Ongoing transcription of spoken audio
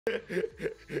Oh,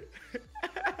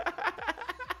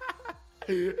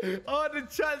 the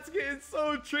chat's getting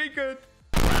so triggered.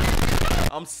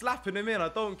 I'm slapping him in. I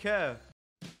don't care.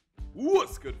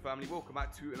 What's good, family? Welcome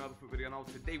back to another foot video. Now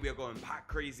today we are going pack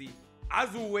crazy.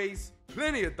 As always,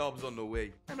 plenty of dubs on the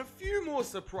way and a few more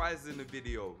surprises in the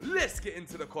video. Let's get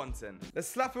into the content. Let's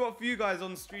slap him up for you guys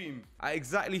on stream. At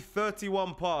exactly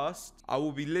 31 past, I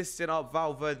will be listing up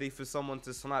Valverde for someone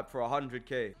to snipe for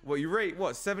 100k. What, you rate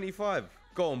what, 75?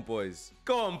 Go on, boys.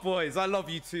 Go on, boys. I love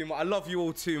you too much. I love you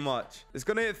all too much. It's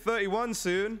gonna hit 31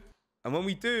 soon, and when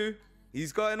we do,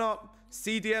 he's going up.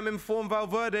 CDM inform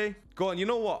Valverde. Go on, you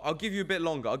know what? I'll give you a bit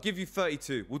longer. I'll give you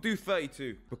 32. We'll do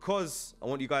 32. Because I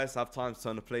want you guys to have time to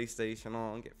turn the PlayStation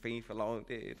on and get FIFA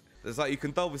loaded. It's like you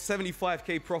can double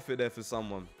 75k profit there for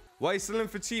someone. Why are you selling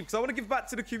for cheap? Because I want to give back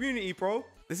to the community, bro.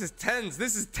 This is 10s.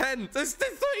 This is 10. This is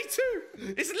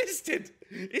 32. It's listed.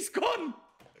 It's gone.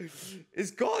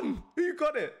 It's gone. Who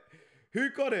got it? Who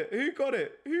got it? Who got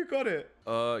it? Who got it?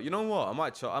 You know what? I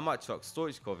might chuck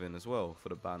Stoichkov in as well for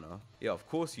the banner. Yeah, of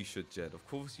course you should, Jed. Of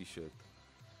course you should.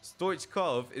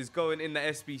 Stoichkov is going in the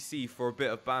SBC for a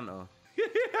bit of banner.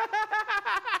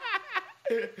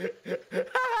 Look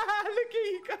at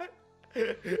you guys.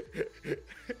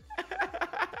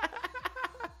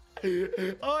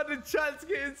 Oh, the chat's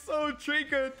getting so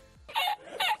triggered.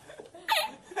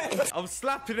 I'm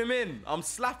slapping him in. I'm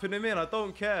slapping him in. I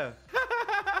don't care.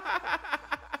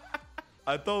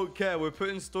 I don't care. We're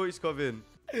putting Stoichkov in.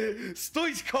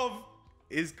 Stoichkov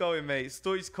is going, mate.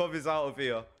 Stoichkov is out of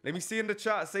here. Let me see in the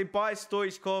chat. Say bye,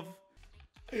 Stoichkov.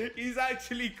 He's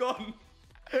actually gone.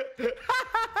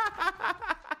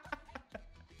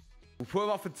 We'll put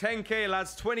him up for 10k,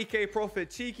 lads. 20k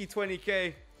profit. Cheeky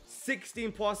 20k.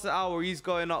 16 past an hour. He's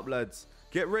going up, lads.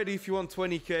 Get ready if you want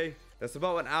 20k. That's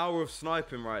about an hour of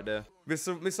sniping right there. Miss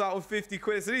out on 50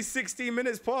 quid. So these 16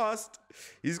 minutes past.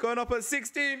 He's going up at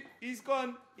 16. He's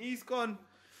gone. He's gone.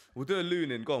 We'll do a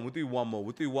Lunin. Go on. We'll do one more.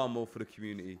 We'll do one more for the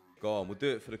community. Go on. We'll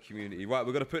do it for the community. Right.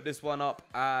 We're going to put this one up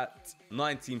at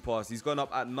 19 past. He's gone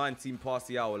up at 19 past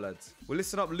the hour, lads. We'll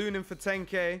listen up Lunin for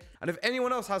 10k. And if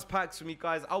anyone else has packs for me,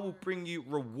 guys, I will bring you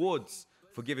rewards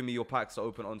for giving me your packs to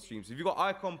open on stream. So if you've got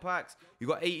icon packs, you've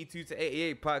got 82 to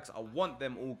 88 packs, I want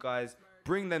them all, guys.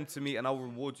 Bring them to me and I'll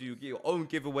reward you. You get your own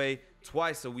giveaway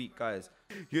twice a week, guys.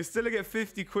 You're still gonna get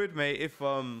 50 quid, mate, if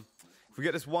we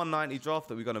get this 190 draft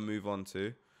that we're gonna move on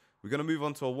to. We're gonna move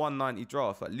on to a 190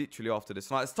 draft, like literally after this.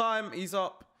 Now it's time. He's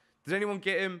up. Did anyone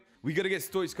get him? We gotta get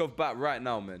Stoichkov back right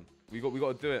now, man. We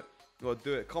gotta do it. We gotta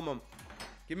do it. Come on.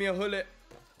 Give me a hullet.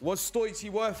 Was Stoichy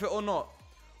worth it or not?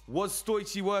 Was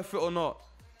Stoichy worth it or not?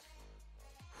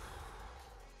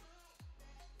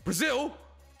 Brazil.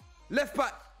 Left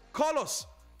back. Carlos!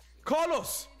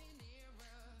 Carlos!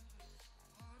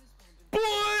 Boy!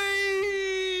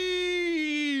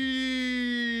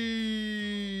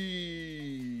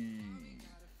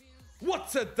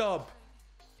 What's a dub?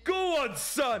 Go on,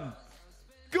 son!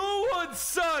 Go on,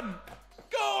 son!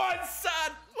 Go on,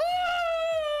 son!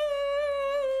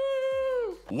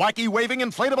 Woo! Wacky waving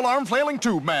inflatable arm flailing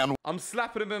tube man. I'm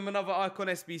slapping him in another icon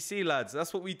SBC, lads.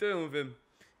 That's what we're doing with him.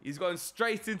 He's going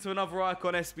straight into another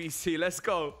icon SBC. Let's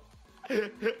go.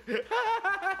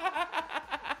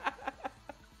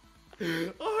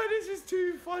 Oh, this is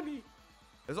too funny.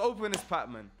 Let's open this pack,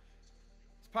 man.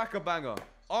 Let's pack a banger.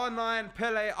 R9,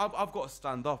 Pele. I've got to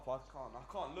stand up. I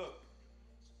can't look.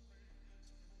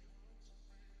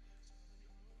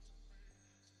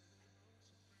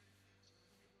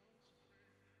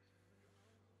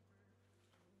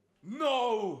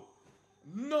 No.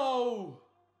 No.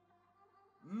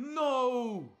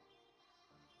 No!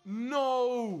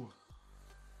 No!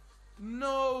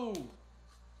 No!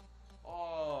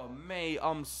 Oh, mate,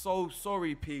 I'm so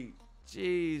sorry, Pete.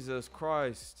 Jesus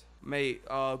Christ. Mate,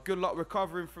 good luck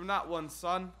recovering from that one,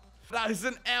 son. That is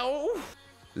an L.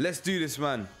 Let's do this,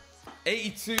 man.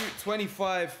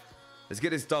 82-25. Let's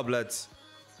get this dub, lads.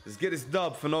 Let's get this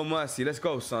dub for no mercy. Let's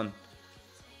go, son.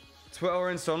 Twitter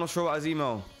or Insta, I'm not sure about his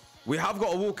email. We have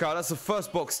got a walkout. That's the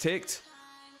first box ticked.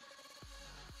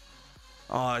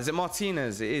 Oh, is it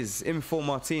Martinez? It is. Info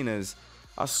Martinez.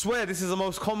 I swear this is the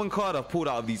most common card I've pulled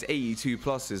out of these 82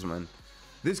 pluses, man.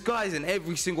 This guy's in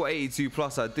every single 82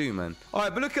 plus I do, man. All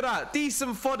right, but look at that.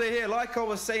 Decent fodder here, like I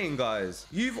was saying, guys.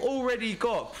 You've already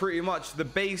got pretty much the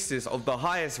basis of the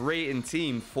highest rating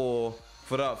team for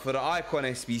the Icon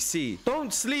SBC.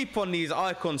 Don't sleep on these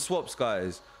Icon swaps,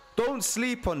 guys. Don't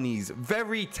sleep on these.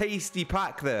 Very tasty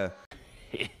pack there.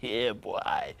 Yeah,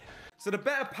 boy. So the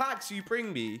better packs you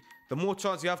bring me, the more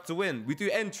chance you have to win. We do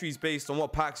entries based on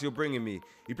what packs you're bringing me.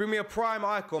 You bring me a prime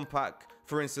icon pack,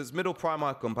 for instance, middle prime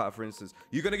icon pack, for instance.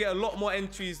 You're going to get a lot more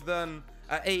entries than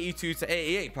at 82 to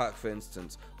 88 pack, for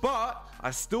instance. But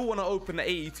I still want to open the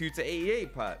 82 to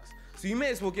 88 packs. So you may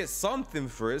as well get something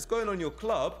for it. It's going on your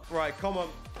club. Right, come on.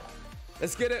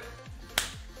 Let's get it.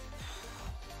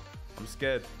 I'm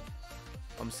scared.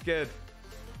 I'm scared.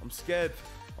 I'm scared.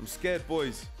 I'm scared,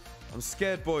 boys. I'm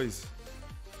scared, boys.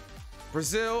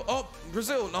 Brazil. Oh,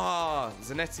 Brazil. Nah,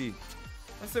 Zanetti.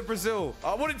 I said Brazil.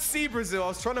 I wanted to see Brazil. I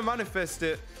was trying to manifest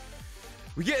it.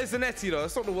 We get Zanetti, though.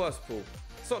 It's not the worst pull.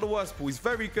 It's not the worst pull. He's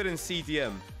very good in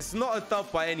CDM. It's not a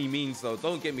dub by any means, though.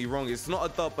 Don't get me wrong. It's not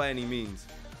a dub by any means.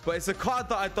 But it's a card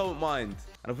that I don't mind.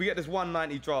 And if we get this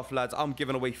 190 draft, lads, I'm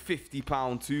giving away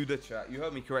 £50 to the chat. You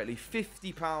heard me correctly.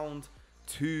 £50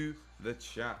 to the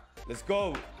chat. Let's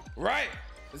go. Right.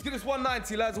 Let's get this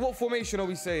 190, lads. What formation are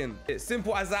we saying? It's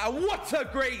simple as that. What a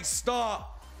great start.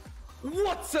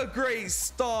 What a great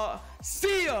start.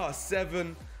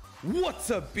 CR7. What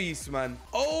a beast, man.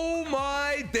 Oh,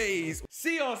 my days.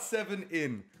 CR7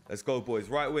 in. Let's go, boys.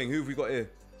 Right wing. Who have we got here?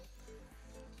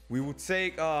 We will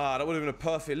take... that would have been a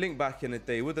perfect link back in the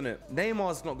day, wouldn't it?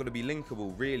 Neymar's not going to be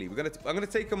linkable, really. I'm going to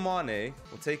take a Mane.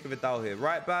 We'll take a Vidal here.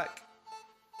 Right back.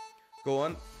 Go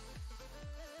on.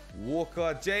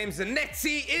 Walker, James, and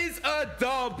Netty is a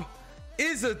dub.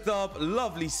 Is a dub.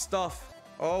 Lovely stuff.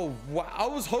 Oh, wow. I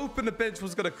was hoping the bench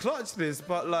was going to clutch this,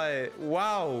 but like,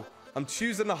 wow. I'm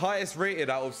choosing the highest rated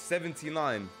out of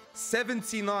 79.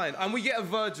 79. And we get a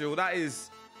Virgil. That is...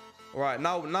 All right,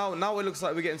 now it looks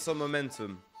like we're getting some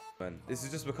momentum. Man, this has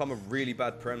just become a really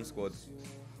bad Prem squad.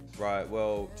 Right,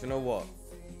 well, do you know what?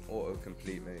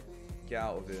 Auto-complete, mate. Get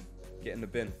out of here. Get in the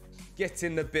bin. Get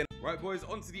in the bin. Right, boys,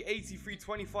 on to the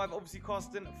 83-25. Obviously,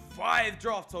 casting 5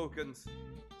 draft tokens.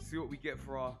 See what we get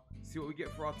for our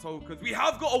tokens. We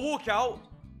have got a walkout.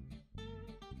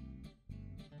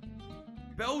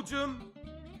 Belgium.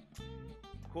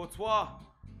 Courtois.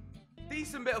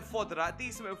 Decent bit of fodder, that.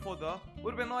 Decent bit of fodder.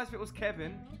 Would have been nice if it was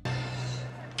Kevin.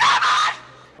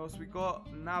 What else we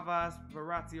got? Navas,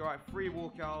 Verratti. All right, 3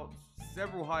 walkouts.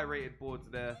 Several high-rated boards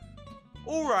there.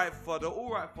 All right, fodder.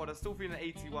 All right, fodder. Still feeling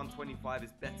 81-25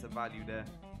 is better value there.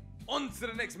 On to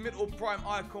the next middle prime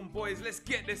icon, boys. Let's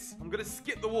get this. I'm going to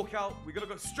skip the walkout. We're going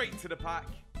to go straight to the pack.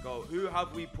 Go. Who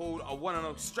have we pulled? I want to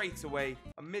know straight away.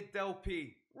 A mid-del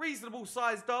P. Reasonable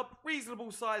size dub.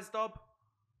 Reasonable size dub.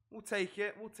 We'll take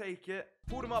it. We'll take it.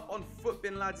 Pulled him up on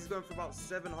Footbin, lads. He's going for about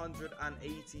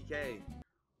 780k.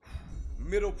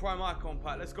 Middle prime icon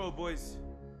pack. Let's go, boys.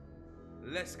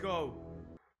 Let's go.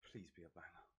 Please be a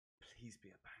banger. Please be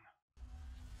a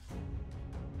banger.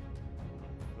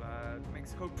 Flag.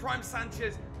 Mexico. Prime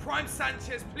Sanchez. Prime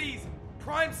Sanchez, please.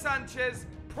 Prime Sanchez.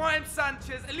 Prime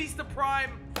Sanchez. At least a prime.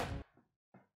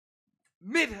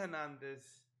 Mid Hernandez.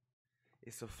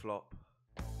 It's a flop.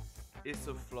 It's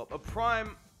a flop. A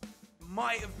prime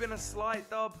might have been a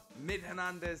slight dub. Mid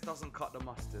Hernandez doesn't cut the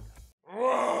mustard.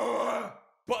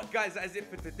 But guys, that is it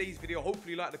for today's video.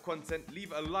 Hopefully you liked the content.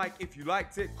 Leave a like if you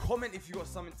liked it. Comment if you got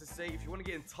something to say. If you want to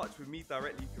get in touch with me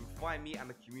directly, you can find me and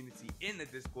the community in the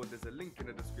Discord. There's a link in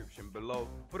the description below.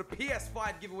 For the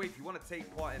PS5 giveaway, if you want to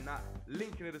take part in that,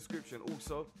 link in the description.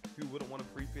 Also, who wouldn't want a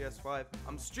free PS5?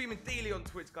 I'm streaming daily on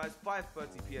Twitch, guys.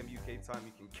 5:30 p.m. UK time.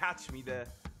 You can catch me there.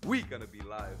 We're going to be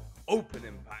live. Open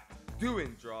impact.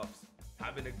 Doing drafts.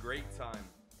 Having a great time.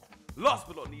 Last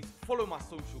but not least, follow my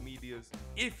social medias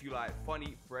if you like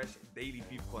funny, fresh, daily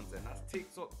FIFA content. That's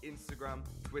TikTok, Instagram,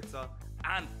 Twitter,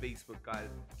 and Facebook, guys.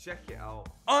 Check it out.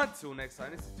 Until next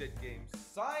time, this is JEDGamez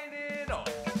signing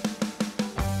off.